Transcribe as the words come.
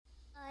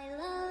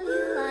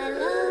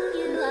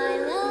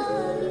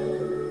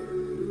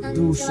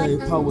Do say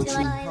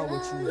poetry.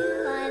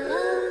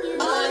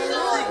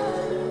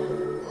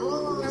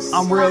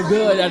 I'm real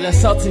good at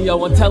insulting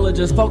your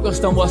intelligence,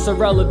 focused on what's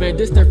irrelevant,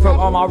 distant from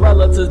all my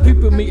relatives.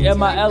 People me in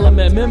my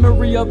element,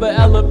 memory of an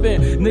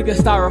elephant. Nigga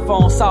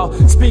styrofoam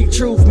soft, speak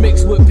truth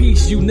mixed with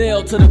peace. You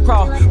nailed to the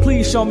cross.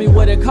 Please show me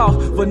what it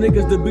costs for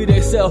niggas to be they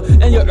self.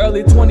 In your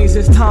early 20s,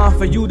 it's time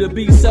for you to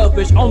be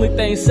selfish. Only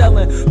thing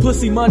selling,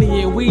 pussy,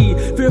 money, and weed.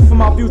 Fear for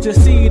my future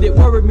seed, it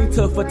worried me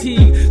to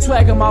fatigue.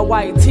 Swagging my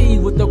white tee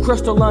with the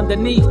crystal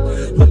underneath.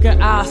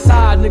 Looking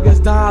outside,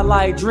 niggas dying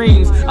like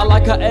dreams. I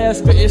like her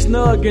ass fitting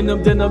snug in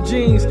them denim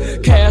jeans.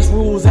 Cash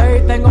rules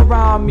everything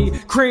around me.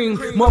 Cream,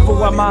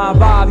 muffle with my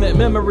environment.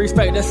 Memories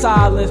fade to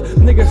silence.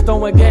 Niggas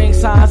throwing gang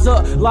signs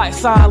up like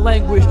sign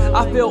language.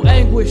 I feel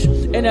anguish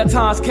and at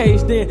times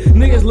caged in.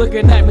 Niggas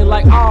looking at me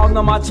like, oh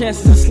no, my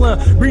chances are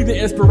slim. Breathing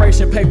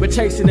inspiration, paper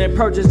chasing and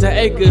purchasing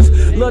acres.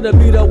 Love to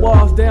beat the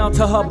walls down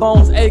till her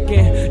bones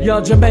aching.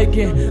 Young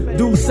Jamaican,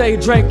 do say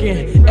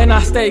drinking, and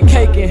I stay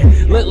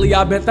caking. Lately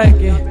I've been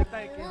thinking.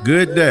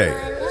 Good day.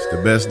 It's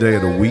the best day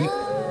of the week.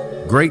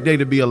 Great day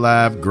to be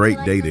alive. Great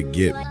day to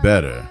get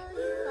better.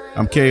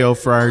 I'm K.O.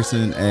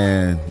 Frierson,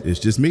 and it's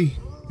just me.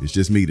 It's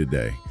just me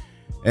today.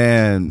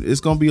 And it's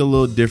going to be a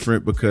little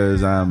different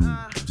because I'm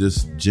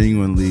just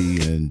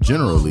genuinely and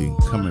generally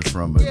coming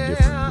from a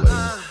different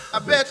place. I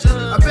bet you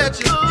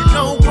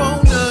don't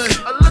want none.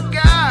 Look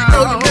out. You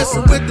know you're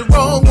messing with the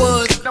wrong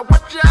ones. Now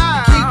watch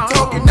out. Keep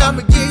talking,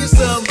 I'ma give you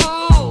some.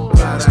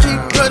 Just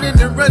keep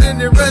running and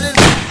running and running.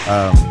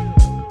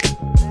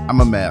 I'm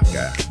a math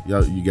guy.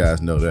 You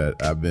guys know that.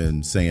 I've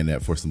been saying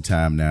that for some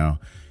time now.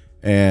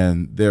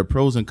 And there are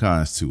pros and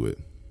cons to it.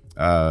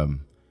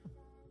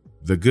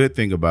 The good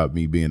thing about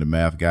me being a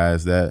math guy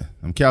is that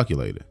I'm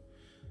calculated.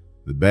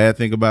 The bad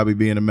thing about me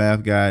being a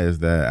math guy is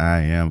that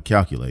I am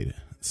calculated.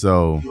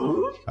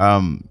 So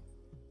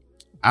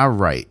I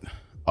write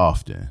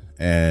often.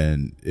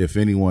 And if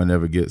anyone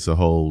ever gets a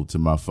hold to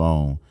my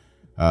phone,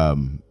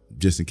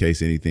 just in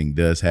case anything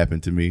does happen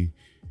to me,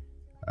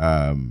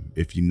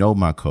 if you know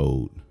my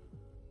code,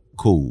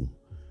 cool.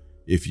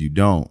 If you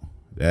don't,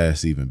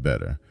 that's even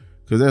better.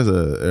 Because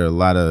there are a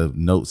lot of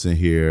notes in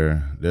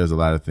here. There's a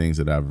lot of things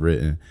that I've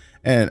written.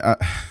 And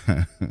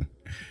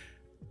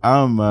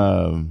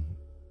I'm,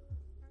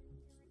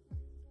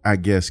 I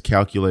guess,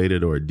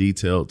 calculated or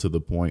detailed to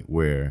the point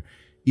where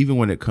even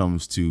when it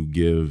comes to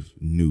give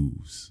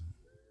news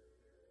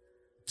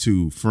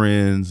to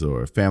friends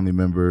or family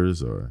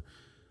members or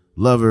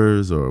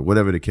lovers or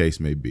whatever the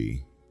case may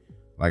be,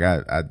 like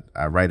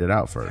I write it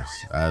out first.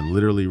 I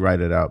literally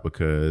write it out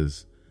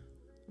because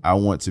I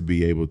want to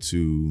be able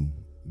to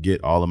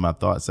get all of my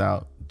thoughts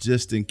out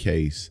just in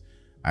case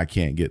I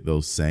can't get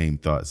those same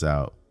thoughts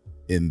out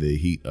in the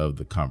heat of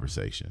the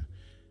conversation.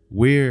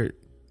 Weird,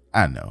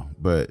 I know,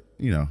 but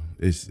you know,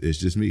 it's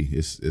just me.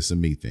 It's a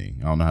me thing.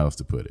 I don't know how else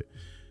to put it.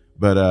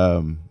 But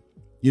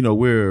you know,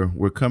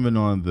 we're coming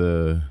on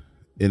the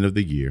end of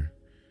the year,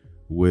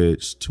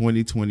 which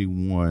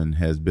 2021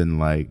 has been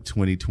like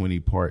 2020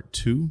 part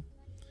 2.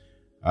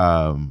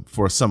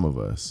 For some of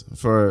us.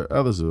 For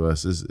others of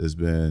us, it's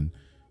been,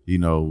 you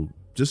know,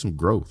 just some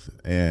growth.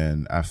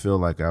 And I feel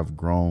like I've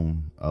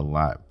grown a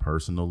lot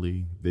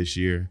personally this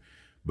year,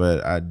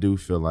 but I do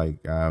feel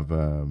like I've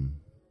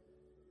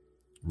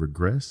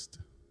regressed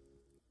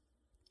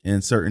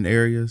in certain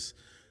areas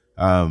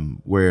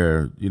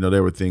where, you know,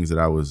 there were things that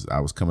I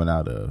was coming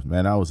out of.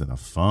 Man, I was in a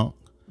funk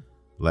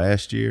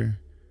last year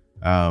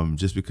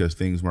just because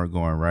things weren't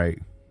going right.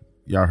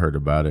 Y'all heard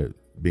about it,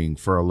 being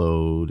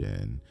furloughed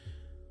and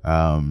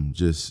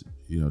just,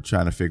 you know,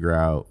 trying to figure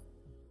out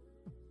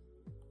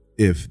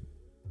if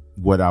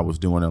what I was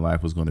doing in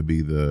life was going to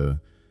be the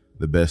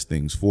best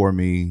things for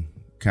me,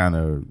 kind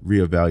of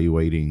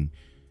reevaluating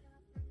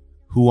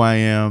who I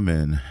am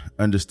and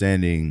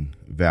understanding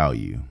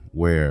value,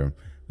 where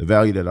the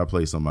value that I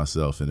place on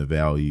myself and the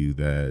value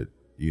that,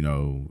 you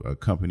know, a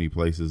company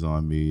places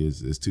on me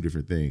is two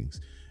different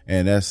things.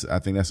 And I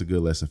think that's a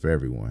good lesson for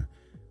everyone.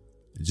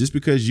 Just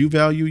because you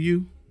value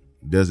you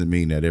doesn't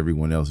mean that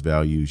everyone else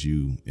values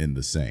you in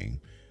the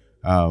same.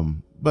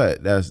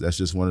 But that's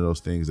just one of those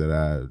things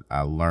that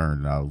I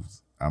learned.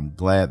 I'm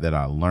glad that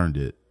I learned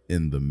it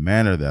in the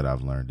manner that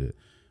I've learned it,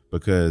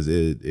 because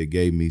it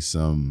gave me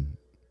some,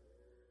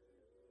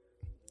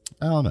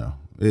 I don't know.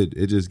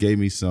 It just gave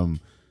me some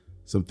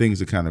things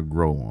to kind of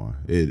grow on.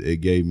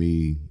 It gave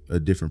me a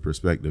different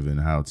perspective in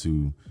how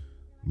to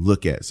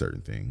look at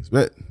certain things,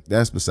 but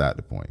that's beside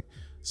the point.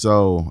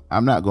 So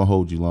I'm not going to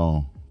hold you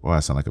long. Well, I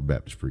sound like a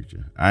Baptist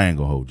preacher. I ain't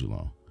going to hold you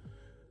long.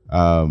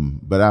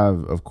 But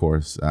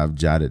I've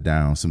jotted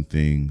down some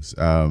things.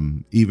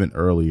 Even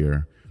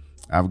earlier,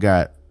 I've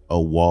got a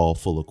wall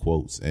full of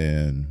quotes,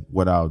 and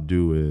what I'll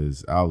do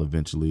is I'll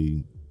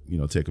eventually, you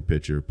know, take a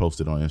picture,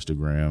 post it on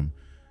Instagram,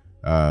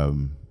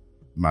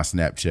 my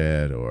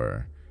Snapchat,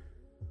 or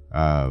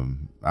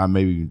I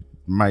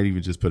might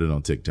even just put it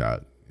on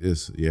TikTok.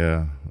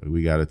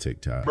 We got a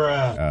TikTok.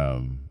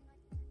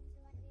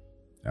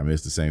 I mean,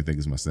 it's the same thing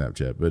as my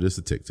Snapchat, but it's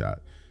a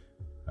TikTok.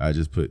 I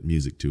just put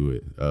music to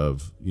it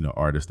of, you know,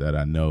 artists that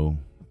I know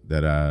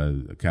that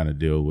I kind of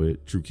deal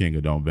with, True King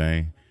of Don't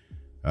Bang.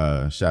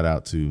 Shout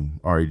out to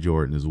Ari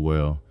Jordan as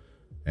well,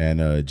 and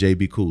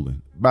JB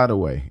Coolin. By the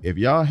way, if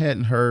y'all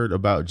hadn't heard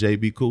about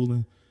JB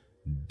Coolin,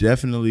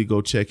 definitely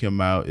go check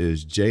him out.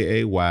 Is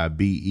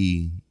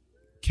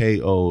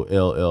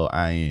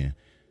JaybeKollin.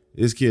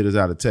 This kid is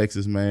out of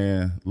Texas,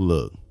 man.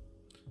 Look,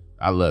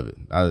 I love it.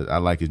 I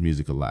like his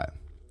music a lot.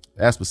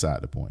 That's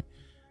beside the point.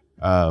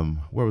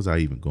 Where was I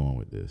even going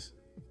with this?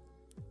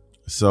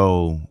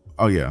 So,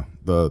 oh yeah,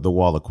 the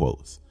wall of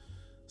quotes.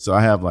 So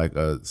I have like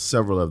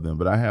several of them,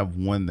 but I have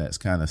one that's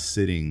kind of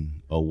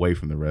sitting away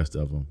from the rest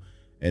of them.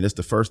 And it's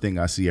the first thing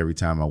I see every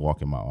time I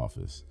walk in my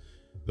office.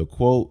 The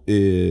quote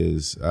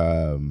is,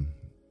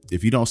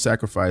 if you don't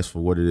sacrifice for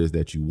what it is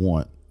that you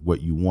want,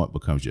 what you want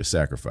becomes your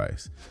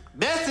sacrifice.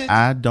 Message.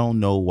 I don't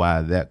know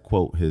why that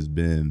quote has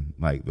been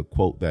like the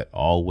quote that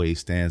always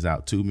stands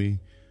out to me.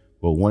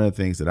 But one of the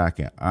things that I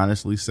can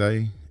honestly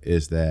say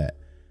is that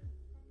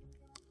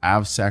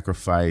I've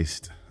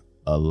sacrificed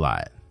a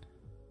lot,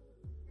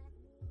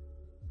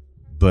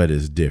 but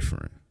it's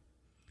different.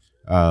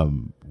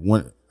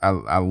 When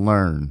I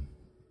learned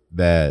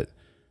that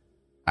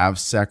I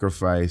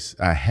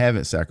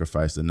haven't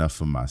sacrificed enough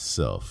for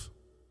myself,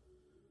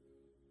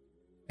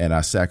 and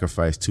I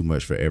sacrificed too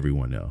much for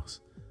everyone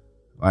else.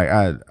 Like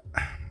I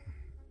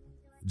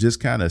just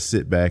kind of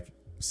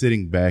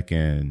sitting back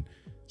and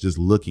just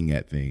looking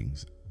at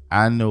things.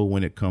 I know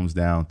when it comes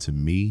down to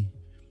me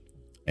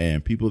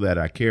and people that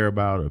I care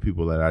about or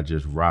people that I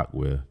just rock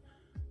with,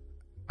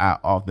 I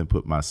often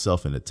put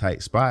myself in a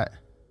tight spot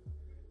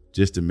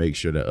just to make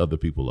sure that other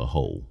people are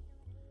whole.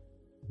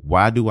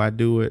 Why do I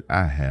do it?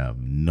 I have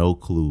no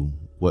clue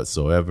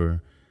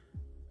whatsoever.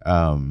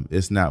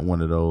 It's not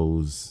one of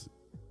those,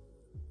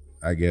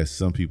 I guess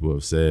some people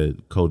have said,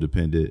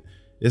 codependent.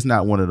 It's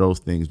not one of those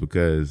things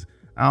because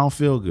I don't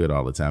feel good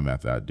all the time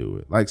after I do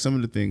it. Like some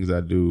of the things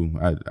I do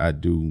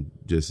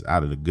just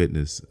out of the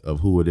goodness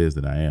of who it is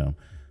that I am.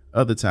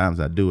 Other times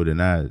I do it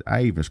and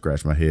I even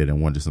scratch my head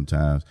and wonder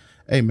sometimes,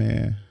 hey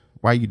man,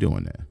 why are you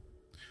doing that?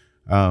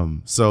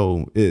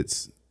 So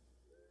it's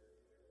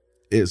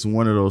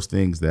one of those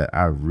things that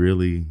I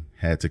really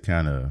had to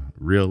kind of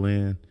reel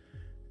in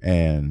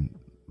and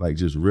like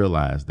just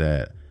realize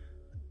that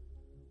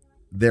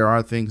there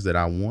are things that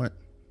I want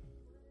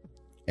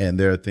and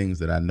there are things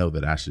that I know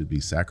that I should be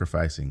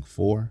sacrificing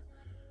for,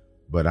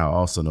 but I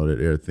also know that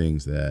there are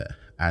things that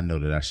I know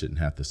that I shouldn't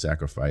have to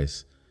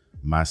sacrifice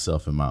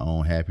myself and my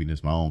own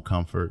happiness, my own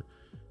comfort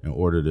in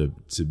order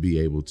to be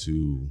able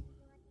to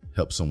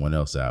help someone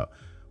else out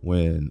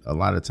when a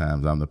lot of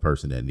times I'm the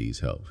person that needs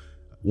help.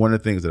 One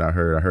of the things that I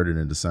heard it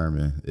in the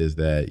sermon is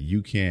that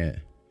you can't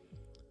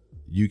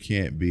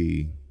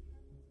be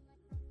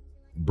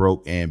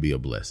broke and be a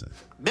blessing.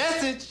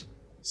 Message.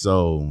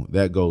 So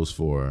that goes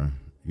for,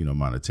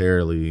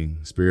 monetarily,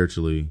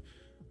 spiritually,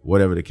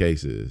 whatever the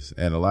case is.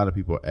 And a lot of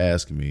people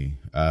ask me,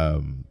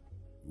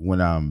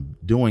 when I'm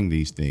doing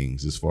these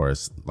things, as far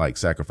as like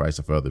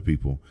sacrificing for other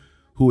people,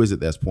 who is it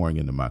that's pouring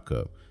into my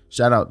cup?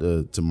 Shout out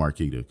to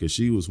Marquita, because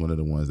she was one of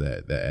the ones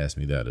that asked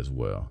me that as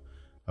well.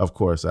 Of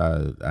course,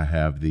 I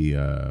have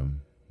the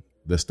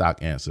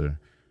stock answer,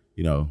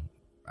 I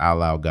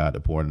allow God to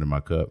pour into my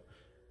cup.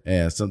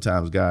 And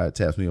sometimes God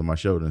taps me on my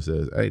shoulder and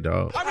says, hey,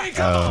 dog,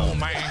 come on,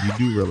 man. You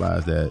do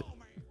realize that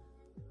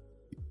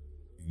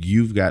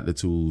you've got the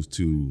tools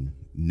to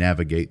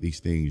navigate these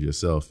things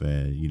yourself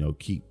and,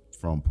 keep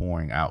from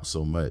pouring out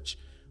so much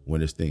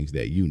when it's things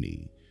that you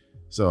need.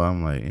 So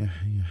I'm like, yeah,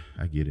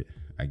 I get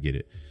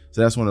it.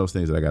 So that's one of those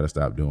things that I got to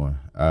stop doing.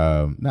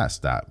 Not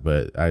stop,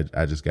 but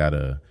I just got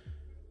to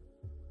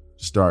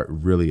start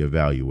really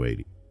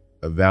evaluating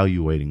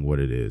what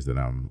it is that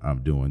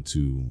I'm doing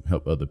to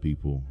help other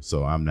people.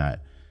 So I'm not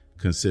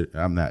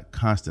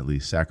constantly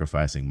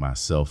sacrificing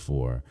myself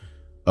for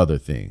other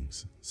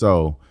things.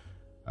 So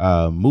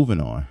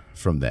moving on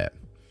from that,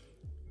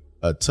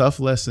 a tough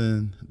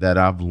lesson that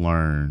I've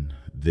learned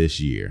this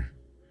year.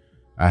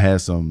 I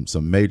had some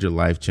major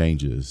life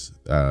changes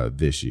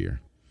this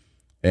year.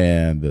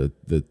 And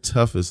the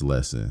toughest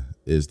lesson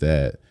is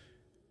that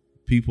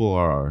people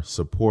are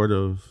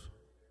supportive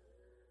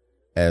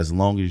as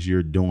long as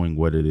you're doing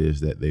what it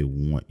is that they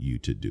want you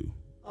to do.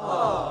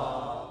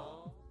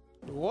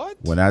 What?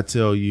 When I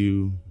tell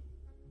you,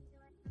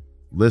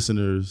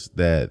 listeners,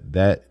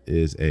 that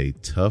is a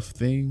tough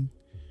thing,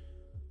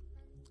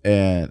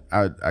 and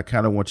I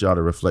kind of want y'all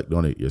to reflect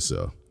on it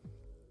yourself.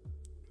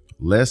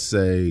 Let's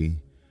say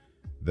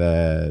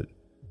that,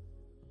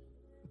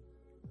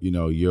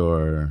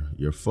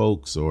 your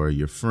folks or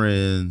your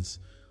friends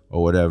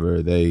or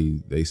whatever,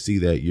 they see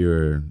that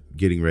you're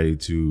getting ready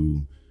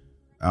to,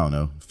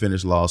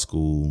 finish law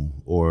school,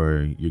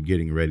 or you're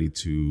getting ready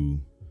to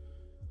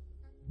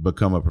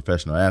become a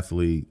professional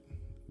athlete,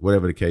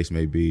 whatever the case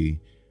may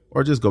be,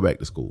 or just go back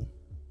to school.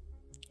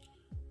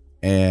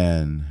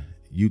 And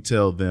you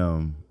tell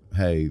them,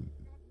 hey,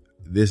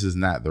 this is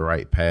not the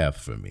right path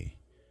for me.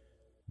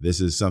 This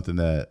is something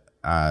that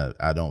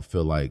I don't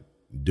feel like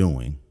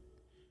doing,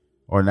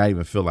 or not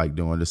even feel like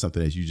doing. It's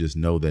something that you just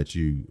know that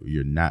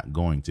you're not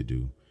going to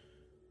do.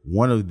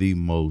 one of the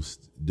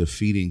most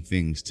defeating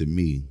things to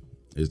me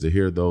is to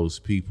hear those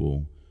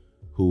people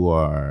who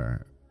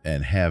are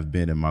and have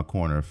been in my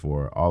corner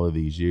for all of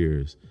these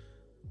years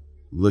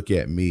look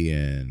at me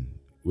and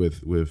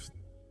with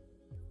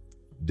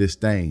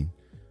disdain,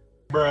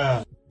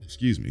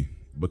 excuse me,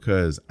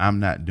 because I'm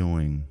not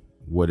doing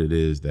what it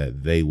is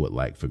that they would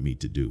like for me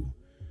to do.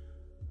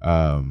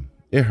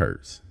 It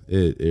hurts.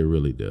 It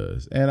really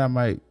does. And I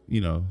might,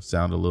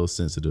 sound a little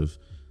sensitive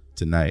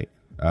tonight.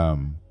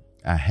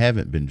 I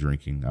haven't been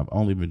drinking. I've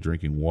only been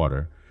drinking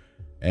water,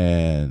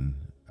 and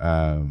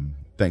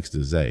thanks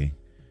to Zay,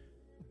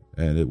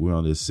 and we're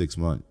on this 6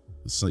 month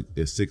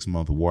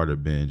water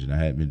binge, and I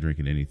hadn't been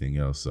drinking anything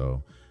else.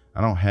 So I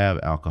don't have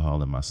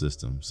alcohol in my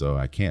system, so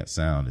I can't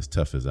sound as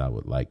tough as I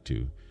would like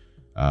to,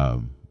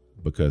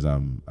 because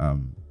I'm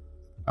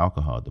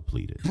alcohol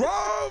depleted.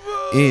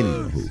 Bravo!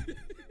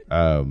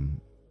 Anywho,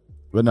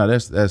 but no,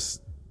 that's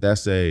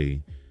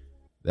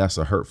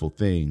a hurtful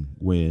thing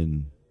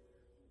when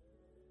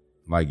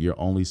like your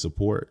only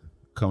support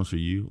comes from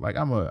you. Like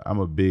I'm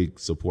a big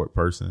support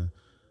person.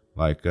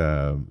 Like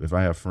if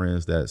I have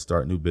friends that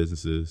start new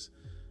businesses,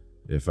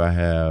 if I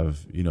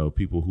have,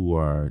 people who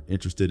are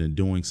interested in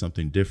doing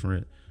something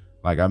different,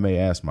 like I may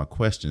ask my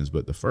questions,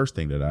 but the first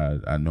thing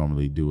that I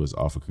normally do is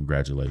offer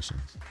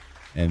congratulations.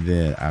 And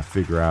then I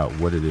figure out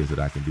what it is that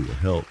I can do to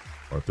help,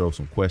 or throw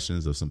some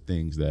questions of some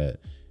things that,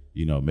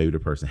 maybe the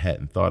person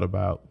hadn't thought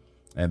about,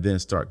 and then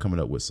start coming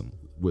up with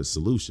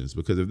solutions.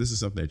 Because if this is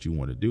something that you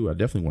want to do, I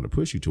definitely want to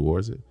push you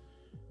towards it.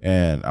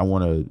 And I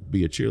want to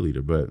be a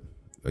cheerleader. But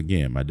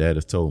again, my dad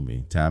has told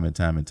me time and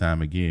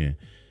time again,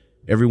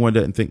 everyone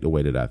doesn't think the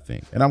way that I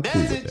think. And I'm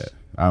cool with that.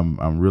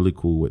 I'm really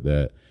cool with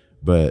that.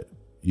 But,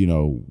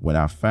 when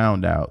I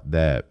found out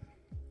that,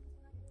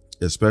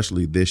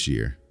 especially this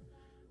year,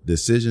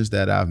 decisions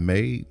that I've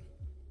made,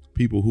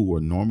 people who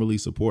were normally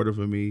supportive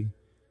of me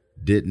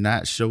did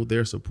not show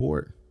their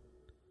support,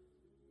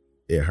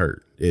 it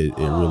hurt. It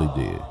really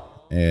did.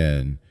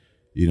 And,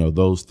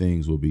 those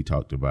things will be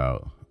talked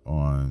about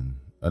on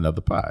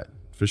another pod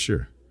for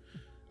sure.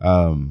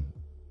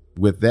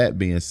 With that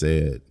being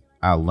said,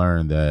 I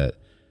learned that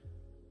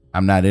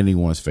I'm not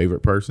anyone's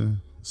favorite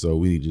person, so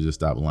we need to just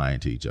stop lying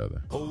to each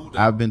other.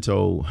 I've been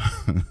told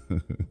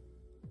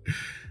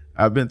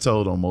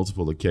on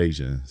multiple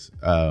occasions,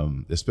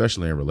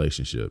 especially in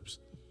relationships,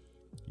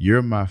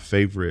 you're my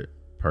favorite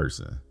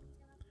person.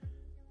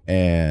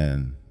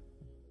 And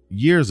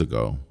years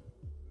ago,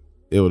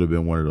 it would have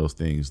been one of those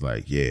things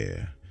like,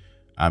 yeah,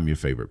 I'm your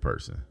favorite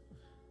person.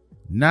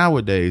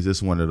 Nowadays,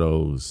 it's one of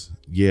those,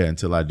 yeah,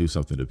 until I do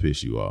something to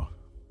piss you off,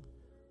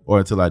 or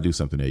until I do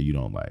something that you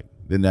don't like.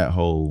 Then that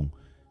whole,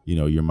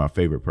 you're my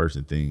favorite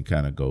person thing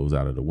kind of goes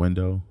out of the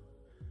window.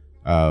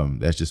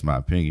 That's just my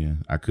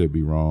opinion. I could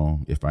be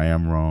wrong. If I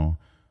am wrong,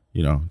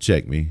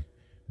 check me.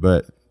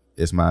 But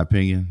it's my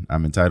opinion.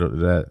 I'm entitled to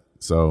that.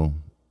 So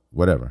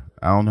whatever.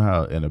 I don't know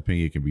how an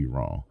opinion can be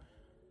wrong.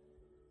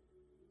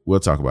 We'll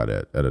talk about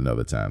that at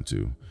another time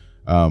too.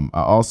 I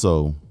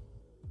also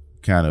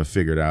kind of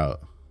figured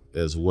out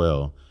as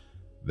well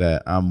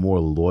that I'm more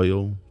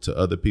loyal to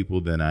other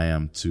people than I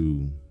am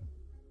to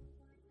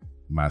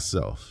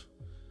myself.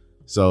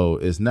 So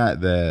it's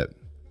not that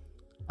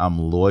I'm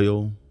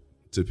loyal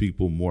to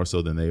people more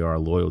so than they are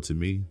loyal to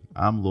me.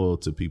 I'm loyal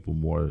to people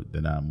more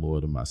than I'm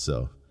loyal to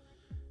myself.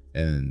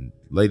 And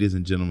ladies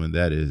and gentlemen,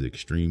 that is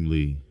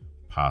extremely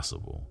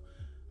possible.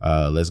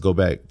 Let's go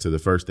back to the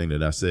first thing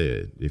that I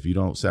said. If you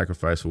don't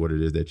sacrifice for what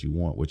it is that you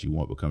want, what you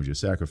want becomes your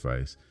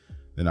sacrifice.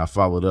 Then I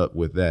followed up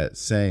with that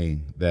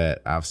saying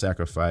that I've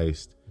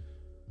sacrificed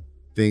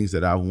things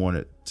that I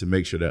wanted to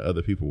make sure that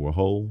other people were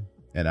whole,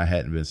 and I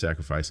hadn't been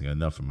sacrificing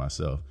enough for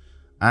myself.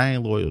 I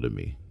ain't loyal to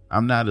me.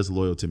 I'm not as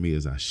loyal to me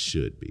as I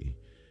should be.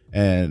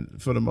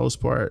 And for the most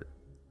part,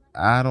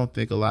 I don't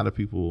think a lot of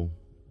people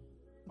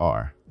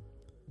are.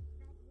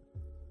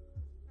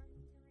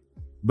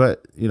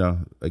 But,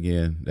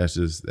 again,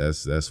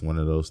 that's one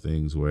of those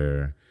things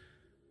where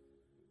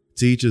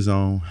to each his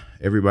own.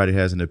 Everybody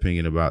has an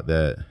opinion about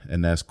that,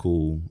 and that's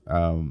cool.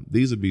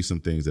 These would be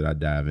some things that I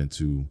dive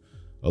into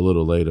a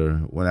little later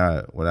when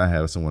I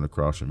have someone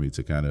across from me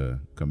to kind of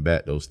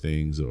combat those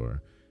things,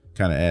 or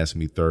kind of ask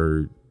me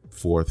third,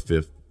 fourth,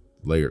 fifth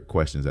layered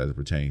questions as it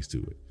pertains to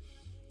it.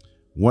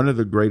 One of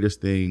the greatest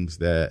things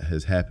that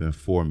has happened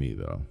for me,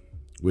 though,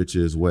 which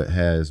is what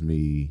has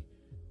me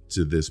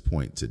to this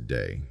point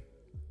today.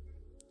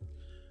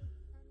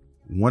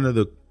 One of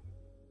the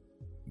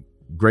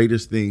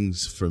greatest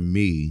things for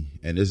me,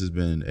 and this has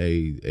been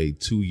a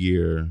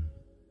 2-year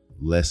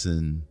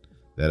lesson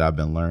that I've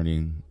been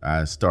learning.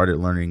 I started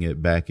learning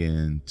it back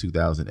in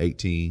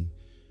 2018,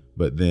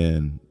 but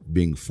then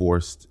being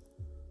forced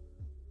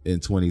in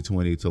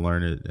 2020 to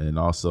learn it, and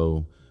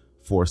also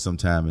forced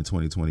sometime in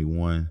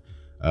 2021.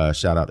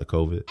 Shout out to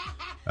COVID,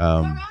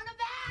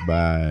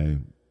 by,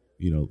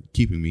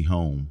 keeping me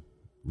home,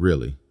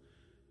 really.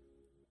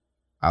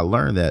 I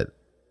learned that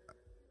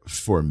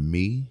for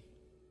me,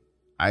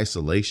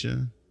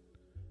 isolation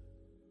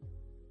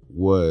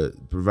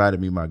provided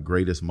me my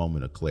greatest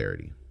moment of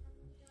clarity.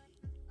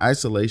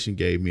 isolation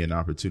gave me an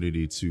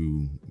opportunity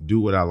to do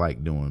what I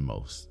like doing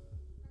most.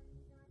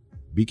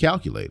 Be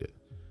calculated.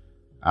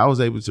 I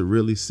was able to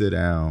really sit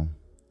down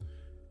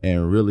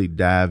and really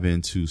dive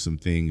into some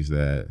things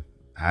that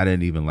I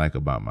didn't even like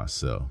about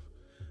myself.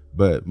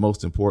 But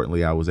most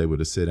importantly, I was able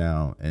to sit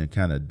down and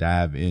kind of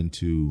dive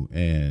into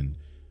and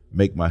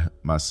make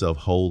myself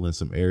whole in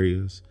some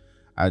areas.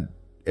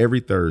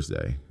 Every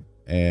Thursday,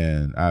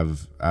 and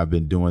I've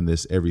been doing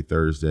this every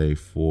Thursday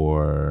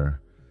since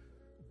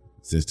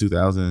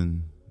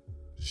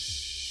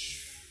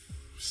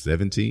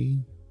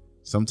 2017,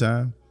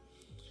 sometime.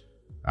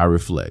 I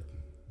reflect.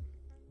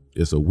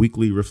 It's a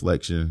weekly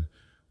reflection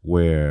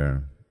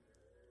where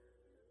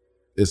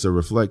it's a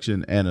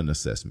reflection and an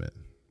assessment.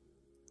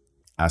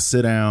 I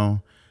sit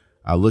down,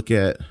 I look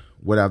at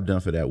what I've done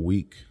for that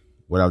week,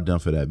 what I've done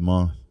for that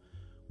month,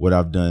 what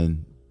I've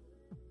done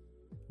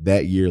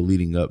that year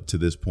leading up to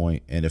this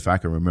point, and if I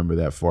can remember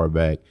that far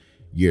back,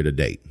 year to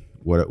date,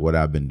 what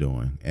I've been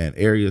doing, and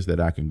areas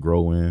that I can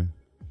grow in,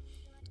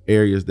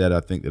 areas that I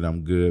think that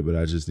I'm good, but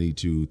I just need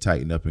to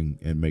tighten up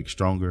and make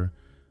stronger,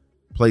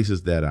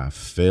 places that I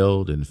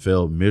failed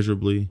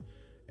miserably,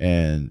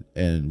 and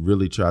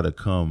really try to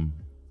come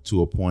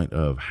to a point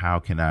of how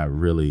can I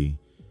really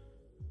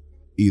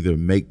either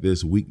make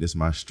this weakness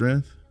my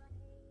strength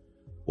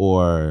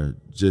or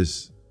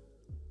just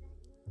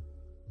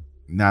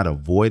not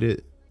avoid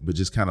it, but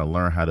just kind of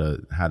learn how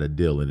to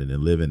deal in it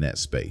and live in that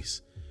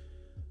space.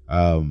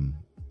 One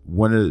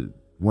of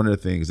the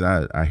things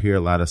I hear a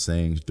lot of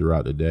sayings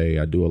throughout the day.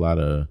 I do a lot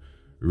of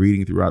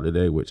reading throughout the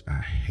day, which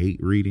I hate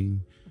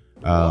reading.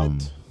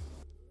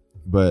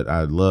 But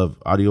I love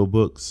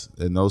audiobooks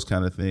and those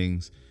kind of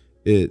things.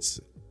 It's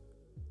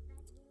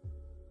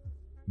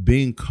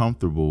being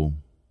comfortable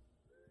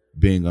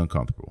being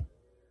uncomfortable,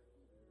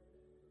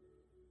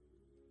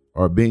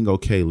 or being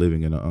okay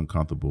living in an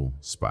uncomfortable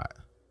spot.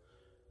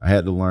 I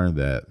had to learn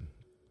that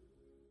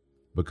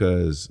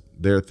because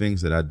there are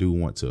things that I do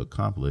want to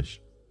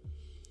accomplish,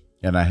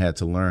 and I had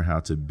to learn how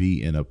to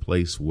be in a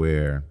place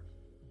where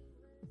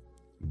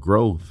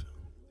growth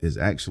is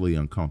actually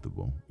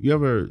uncomfortable.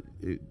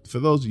 For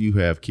those of you who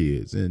have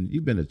kids, and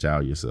you've been a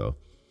child yourself,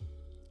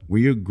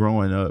 when you're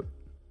growing up,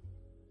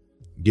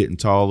 getting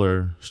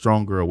taller,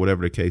 stronger, or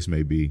whatever the case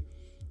may be,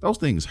 those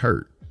things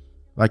hurt.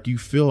 Like, you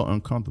feel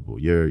uncomfortable.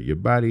 Your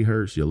body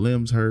hurts, your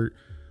limbs hurt.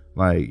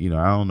 Like, I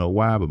don't know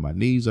why, but my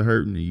knees are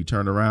hurting. And you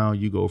turn around,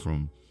 you go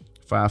from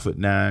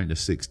 5'9" to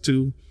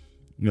 6'2".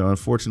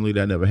 Unfortunately,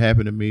 that never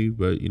happened to me,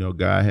 but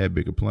God had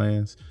bigger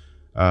plans.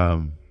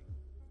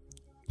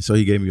 So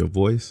he gave me a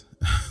voice.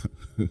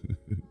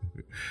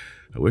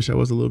 I wish I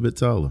was a little bit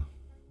taller.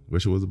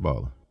 Wish I was a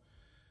baller.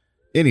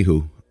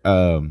 Anywho,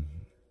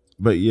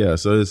 but yeah,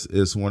 so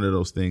it's one of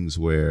those things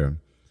where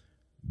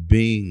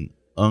being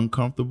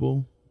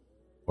uncomfortable,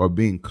 or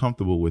being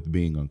comfortable with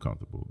being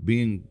uncomfortable,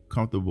 being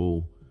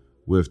comfortable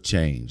with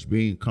change,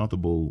 being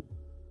comfortable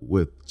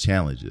with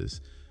challenges,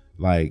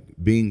 like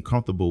being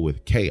comfortable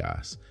with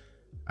chaos.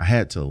 I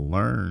had to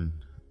learn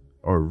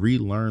or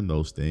relearn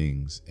those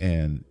things,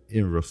 and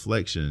in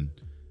reflection,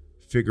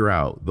 figure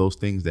out those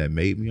things that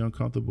made me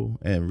uncomfortable,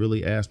 and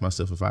really ask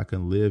myself if I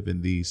can live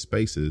in these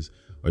spaces,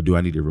 or do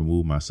I need to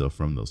remove myself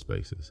from those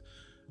spaces?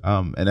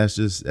 And that's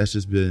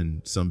just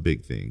been some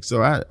big thing.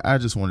 So I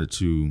just wanted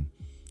to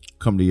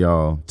come to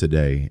y'all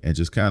today and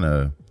just kind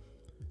of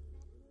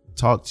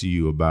talk to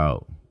you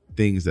about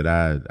things that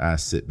I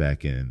sit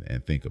back in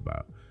and think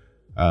about.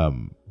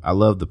 I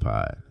love the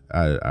pod.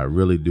 I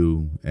really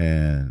do.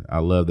 And I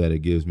love that it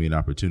gives me an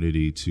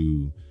opportunity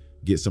to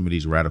get some of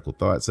these radical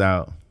thoughts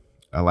out.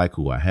 I like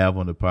who I have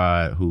on the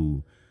pod,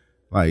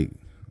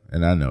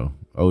 and I know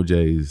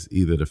OJ's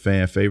either the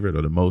fan favorite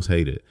or the most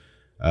hated,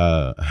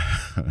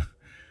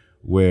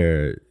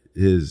 where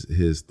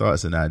his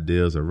thoughts and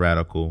ideas are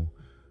radical.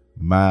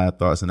 My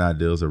thoughts and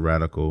ideas are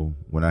radical.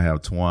 When I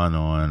have Twan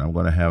on, I'm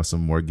going to have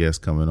some more guests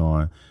coming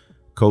on.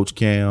 Coach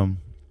Cam,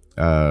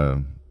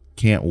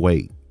 can't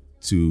wait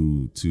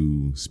to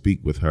speak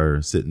with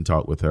her, sit and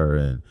talk with her,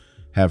 and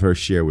have her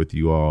share with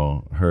you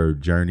all her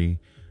journey.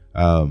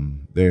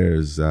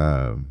 There's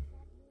oh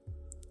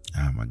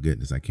my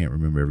goodness, I can't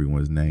remember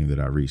everyone's name that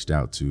I reached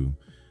out to.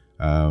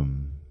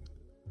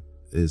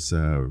 It's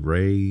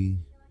Ray.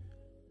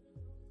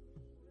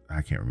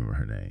 I can't remember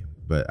her name,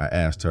 but I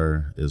asked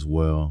her as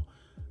well,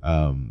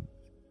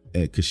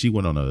 because she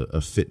went on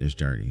a fitness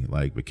journey,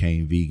 like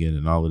became vegan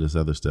and all of this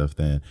other stuff.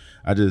 Then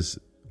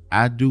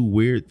I do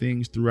weird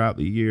things throughout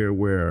the year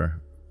where,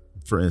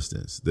 for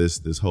instance,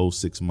 this whole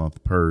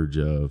 6-month purge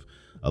of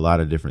a lot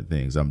of different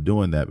things. I'm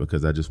doing that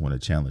because I just want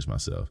to challenge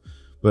myself.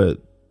 But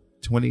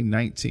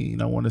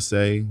 2019, I want to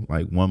say,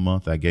 like 1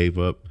 month, I gave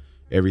up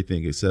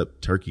everything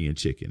except turkey and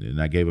chicken,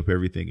 and I gave up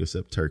everything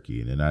except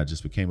turkey, and then I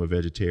just became a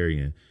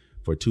vegetarian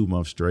for 2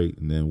 months straight,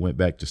 and then went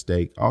back to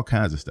steak, all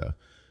kinds of stuff,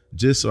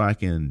 just so I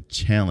can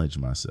challenge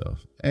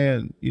myself.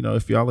 And,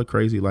 if y'all are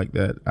crazy like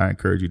that, I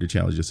encourage you to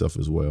challenge yourself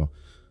as well.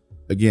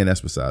 Again,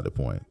 that's beside the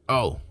point.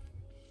 Oh,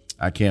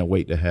 I can't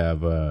wait to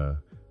have,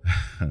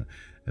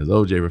 as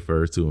OJ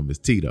refers to him as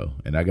Tito.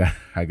 And I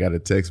got a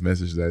text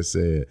message that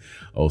said,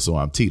 "Oh, so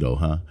I'm Tito,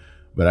 huh?"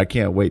 But I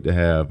can't wait to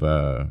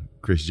have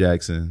Chris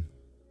Jackson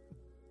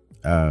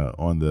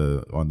on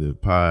the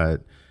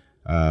pod.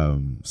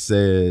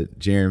 Said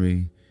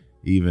Jeremy,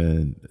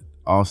 even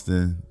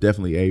Austin,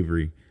 definitely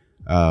Avery,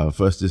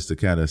 for us just to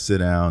kind of sit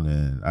down,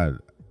 and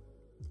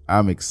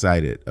I'm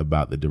excited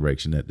about the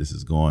direction that this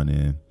is going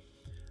in.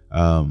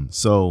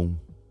 So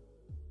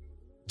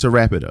to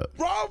wrap it up,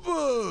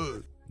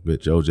 Robert,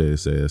 which OJ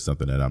says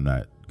something that I'm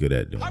not good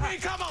at doing. I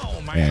mean, come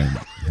on, man. And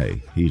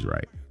hey, he's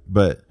right.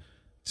 But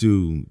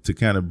to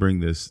kind of bring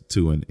this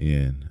to an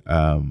end,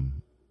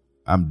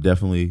 I'm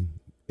definitely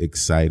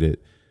excited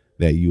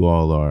that you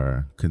all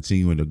are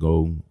continuing to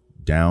go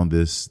down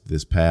this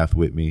path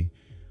with me,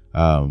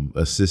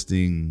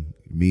 assisting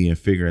me in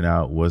figuring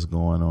out what's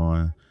going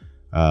on.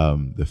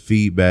 The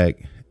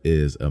feedback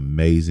is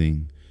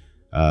amazing.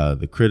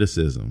 The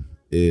criticism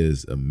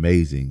is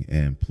amazing,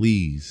 and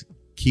please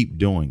keep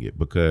doing it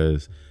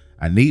because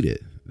I need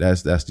it.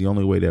 That's the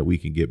only way that we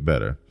can get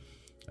better.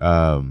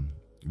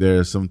 There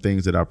are some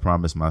things that I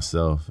promised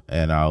myself,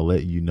 and I'll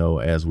let you know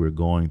as we're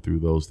going through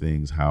those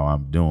things how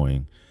I'm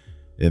doing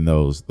in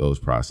those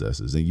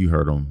processes. And you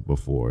heard them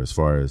before, as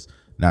far as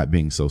not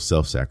being so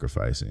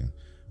self-sacrificing,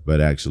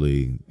 but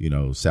actually,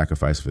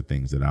 sacrifice for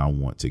things that I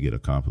want to get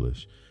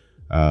accomplished.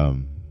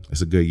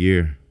 It's a good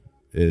year.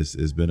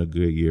 It's been a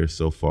good year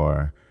so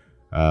far.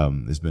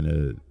 It's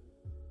been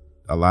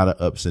a lot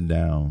of ups and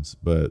downs,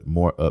 but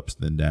more ups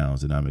than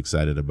downs, and I'm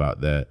excited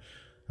about that.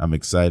 I'm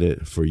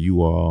excited for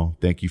you all.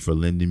 Thank you for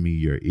lending me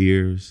your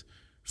ears,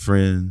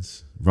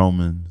 friends,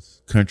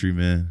 Romans,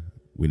 countrymen.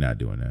 We're not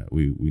doing that.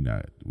 We're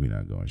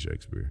not going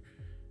Shakespeare.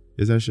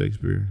 Is that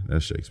Shakespeare?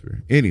 That's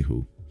Shakespeare.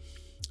 Anywho,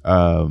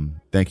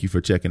 thank you for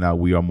checking out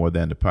We Are More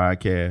Than the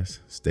Podcast.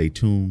 Stay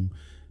tuned.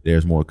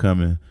 There's more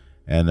coming.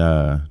 And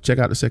check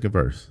out the second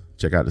verse.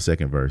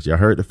 Y'all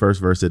heard the first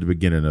verse at the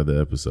beginning of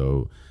the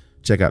episode.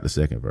 Check out the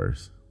second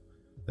verse.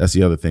 That's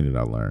the other thing that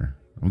I learned.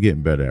 I'm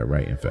getting better at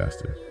writing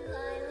faster.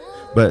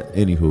 But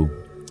anywho,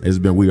 it's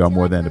been We Are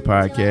More Than the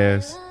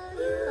Podcast.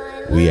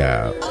 We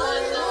out.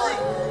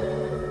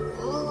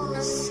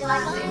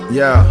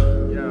 Yeah,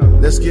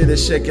 let's get it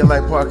shaking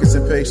like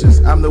Parkinson patience.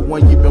 I'm the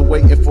one you've been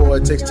waiting for.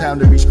 It takes time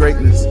to reach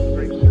greatness.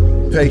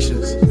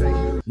 Patience.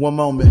 One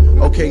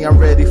moment. Okay, I'm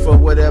ready for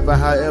whatever,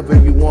 however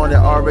you want it.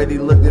 Already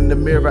looked in the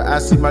mirror. I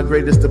see my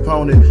greatest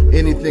opponent.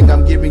 Anything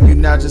I'm giving you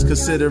now, just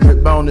consider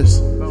it bonus.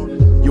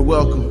 You're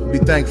welcome. Be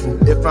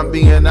thankful. If I'm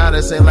being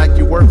honest, ain't like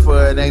you work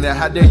for it, ain't it?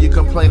 How dare you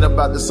complain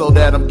about the soul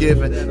that I'm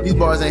giving? These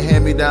bars ain't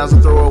hand-me-downs or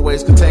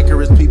throwaways.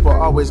 Cantankerous people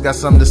always got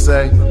something to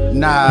say.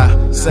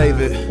 Nah, save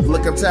it.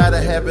 Look, I'm tired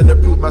of having to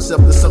prove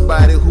myself to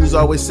somebody who's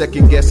always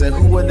second-guessing.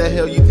 Who in the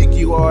hell you think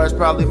you are is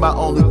probably my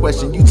only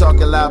question. You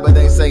talking loud but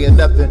ain't saying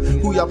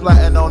nothing. Who y'all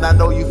plotting on? I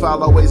know you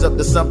fall always up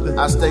to something.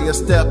 I stay a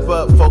step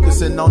up,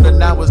 focusing on the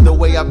now is the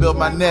way I build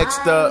my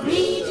next up.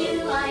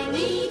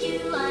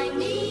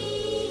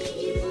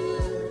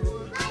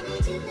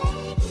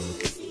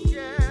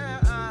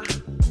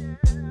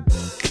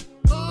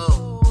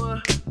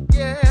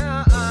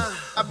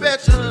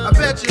 I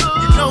bet you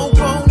don't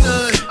want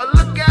none.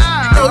 Look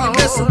out. You know you're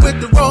messing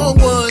with the wrong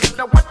ones.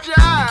 Now watch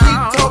out.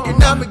 Keep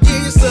talking, I'ma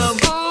give you some.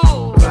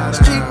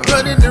 Just keep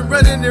running and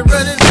running and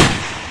running.